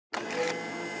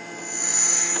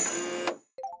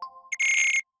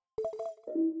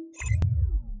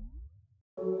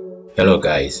Hello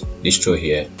guys, Distro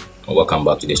here and welcome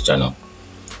back to this channel.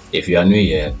 If you are new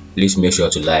here, please make sure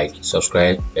to like,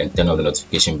 subscribe and turn on the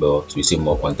notification bell to receive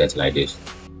more content like this.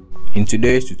 In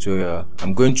today's tutorial,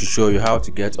 I'm going to show you how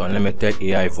to get unlimited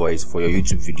AI voice for your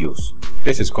YouTube videos.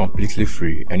 This is completely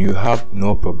free and you have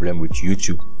no problem with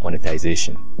YouTube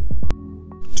monetization.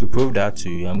 To prove that to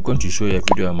you, I'm going to show you a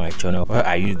video on my channel where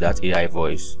I use that AI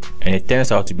voice, and it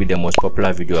turns out to be the most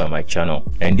popular video on my channel,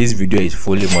 and this video is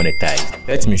fully monetized.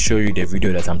 Let me show you the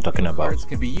video that I'm talking about. Cards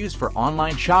can be used for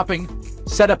online shopping,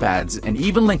 setup ads, and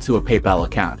even link to a PayPal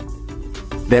account.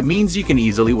 That means you can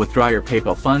easily withdraw your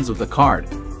PayPal funds with a card,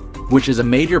 which is a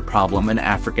major problem in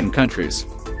African countries.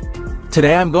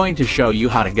 Today I'm going to show you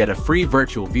how to get a free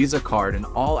virtual Visa card in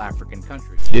all African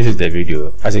countries. This is the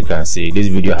video. As you can see, this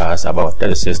video has about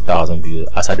 36,000 views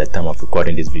as at the time of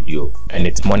recording this video, and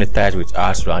it's monetized with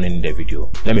ads running in the video.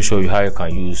 Let me show you how you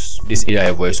can use this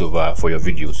AI voiceover for your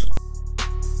videos.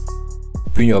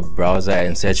 Open your browser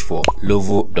and search for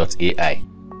lovo.ai.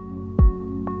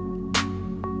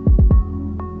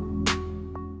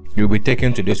 You'll be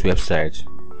taken to this website,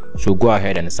 so go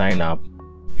ahead and sign up.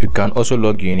 You can also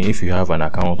log in if you have an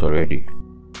account already.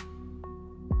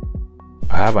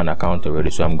 I have an account already,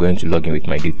 so I'm going to log in with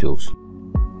my details.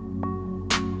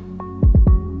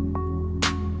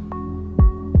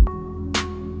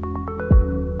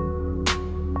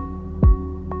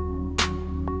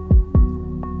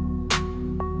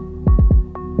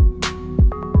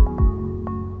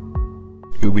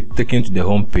 You'll be taken to the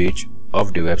home page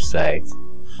of the website,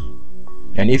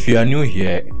 and if you are new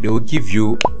here, they will give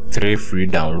you 3 free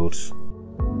downloads.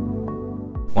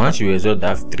 Once you result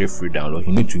that 3 free downloads,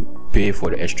 you need to pay for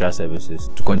the extra services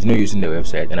to continue using the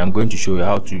website, and I'm going to show you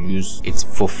how to use it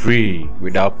for free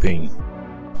without paying.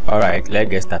 Alright, let's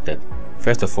get started.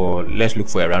 First of all, let's look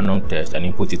for a random text and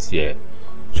input it here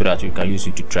so that you can use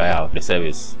it to try out the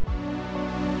service.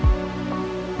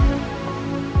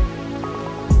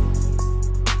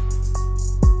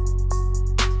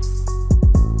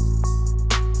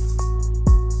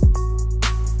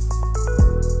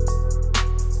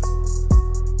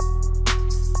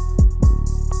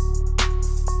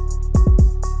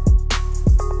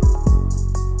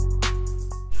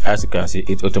 As you can see,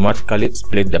 it automatically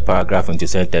split the paragraph into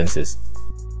sentences.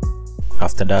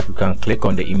 After that, you can click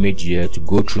on the image here to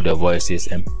go through the voices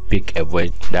and pick a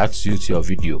voice that suits your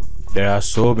video. There are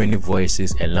so many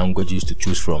voices and languages to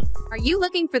choose from. Are you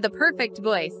looking for the perfect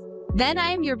voice? Then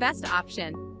I am your best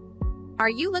option. Are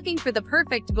you looking for the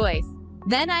perfect voice?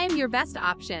 Then I am your best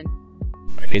option.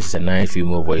 This is a nice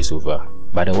female voiceover,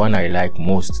 but the one I like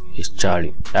most is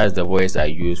Charlie. That's the voice I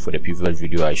used for the previous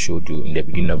video I showed you in the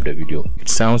beginning of the video. It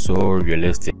sounds so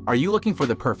realistic. Are you looking for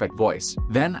the perfect voice?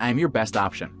 Then I'm your best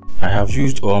option. I have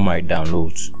used all my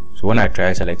downloads, so when I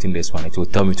try selecting this one, it will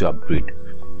tell me to upgrade.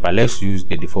 But let's use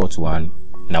the default one,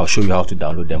 and I'll show you how to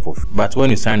download them for free. But when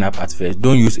you sign up at first,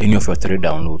 don't use any of your 3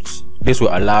 downloads. This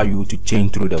will allow you to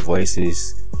change through the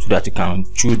voices so that you can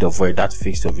choose the voice that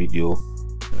fits your video.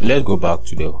 Let's go back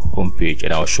to the home page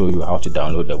and I'll show you how to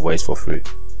download the voice for free.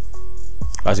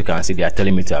 As you can see, they are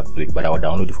telling me to upgrade, but I will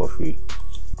download it for free.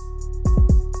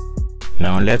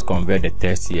 Now let's convert the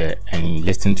text here and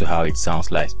listen to how it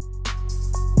sounds like.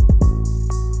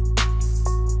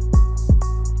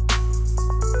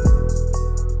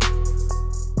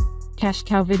 Cash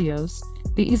cow videos,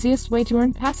 the easiest way to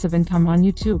earn passive income on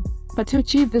YouTube. But to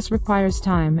achieve this requires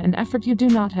time and effort you do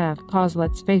not have, cause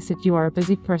let's face it, you are a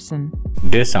busy person.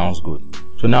 This sounds good.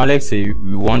 So now let's say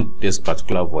we want this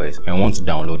particular voice and want to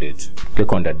download it.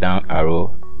 Click on the down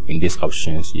arrow in these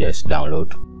options. Yes,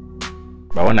 download.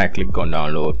 But when I click on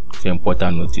download, it's an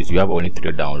important notice, you have only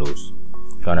 3 downloads.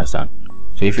 You understand?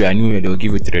 So if you are new here, they will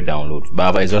give you 3 downloads,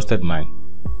 but I've exhausted mine,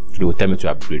 so they will tell me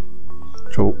to upgrade.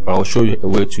 So I'll show you a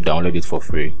way to download it for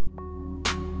free.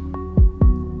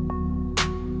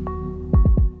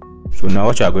 So now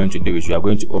what you are going to do is you are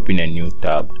going to open a new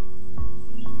tab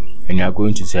and you are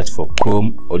going to search for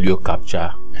Chrome Audio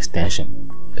Capture extension.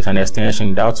 It's an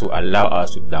extension that will allow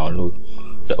us to download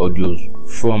the audios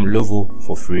from Lovo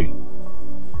for free.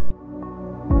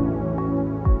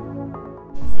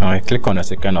 Now I click on the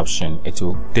second option, it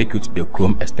will take you to the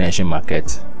Chrome extension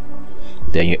market.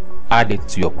 Then you add it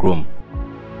to your Chrome.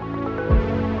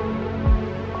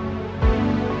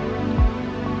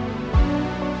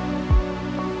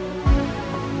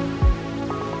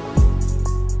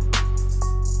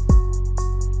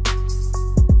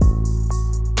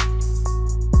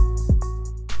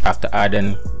 After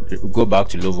adding, go back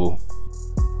to Lovo.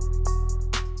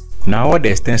 Now what the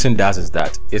extension does is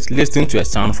that it's listening to a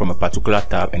sound from a particular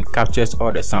tab and captures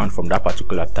all the sound from that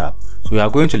particular tab. So we are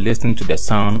going to listen to the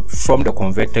sound from the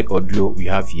converted audio we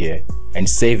have here and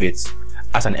save it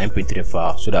as an MP3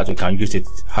 file so that we can use it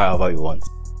however we want.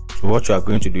 So what you are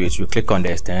going to do is you click on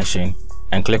the extension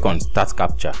and click on Start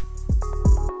Capture.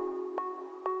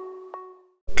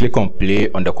 Click on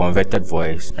play on the converted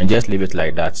voice and just leave it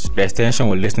like that. The extension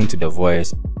will listen to the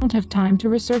voice. Don't have time to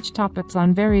research topics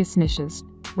on various niches,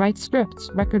 write scripts,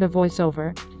 record a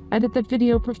voiceover, edit that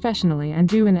video professionally and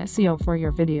do an SEO for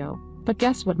your video. But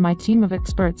guess what? My team of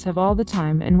experts have all the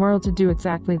time in world to do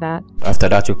exactly that. After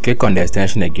that, you click on the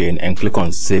extension again and click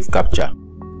on Save Capture.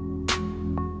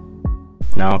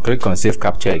 Now click on Save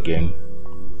Capture again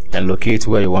and locate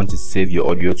where you want to save your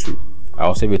audio to.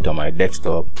 I'll save it on my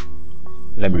desktop.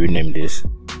 Let me rename this.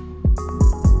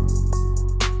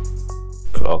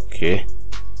 Okay.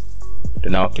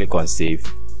 Then now click on Save.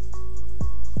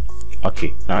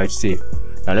 Okay, now it's saved.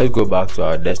 Now let's go back to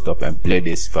our desktop and play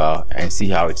this file and see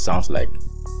how it sounds like.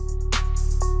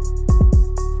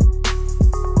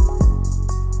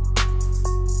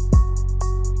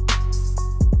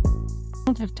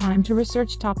 Don't have time to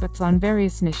research topics on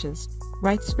various niches,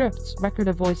 write scripts, record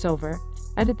a voiceover,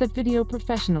 edit that video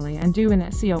professionally and do an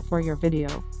SEO for your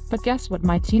video. But guess what?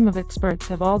 My team of experts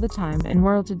have all the time in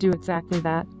world to do exactly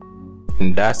that.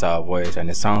 And that's our voice and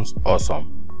it sounds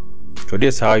awesome. So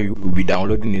this is how you will be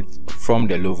downloading it from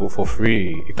the Lovo for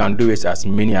free. You can do it as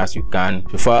many as you can.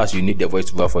 So far as you need the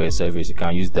voiceover for your service, you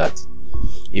can use that.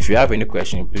 If you have any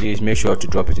question, please make sure to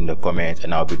drop it in the comments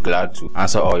and I'll be glad to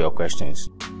answer all your questions.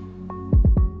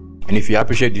 And if you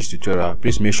appreciate this tutorial,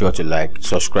 please make sure to like,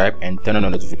 subscribe and turn on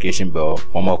the notification bell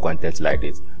for more content like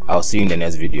this. I'll see you in the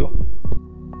next video.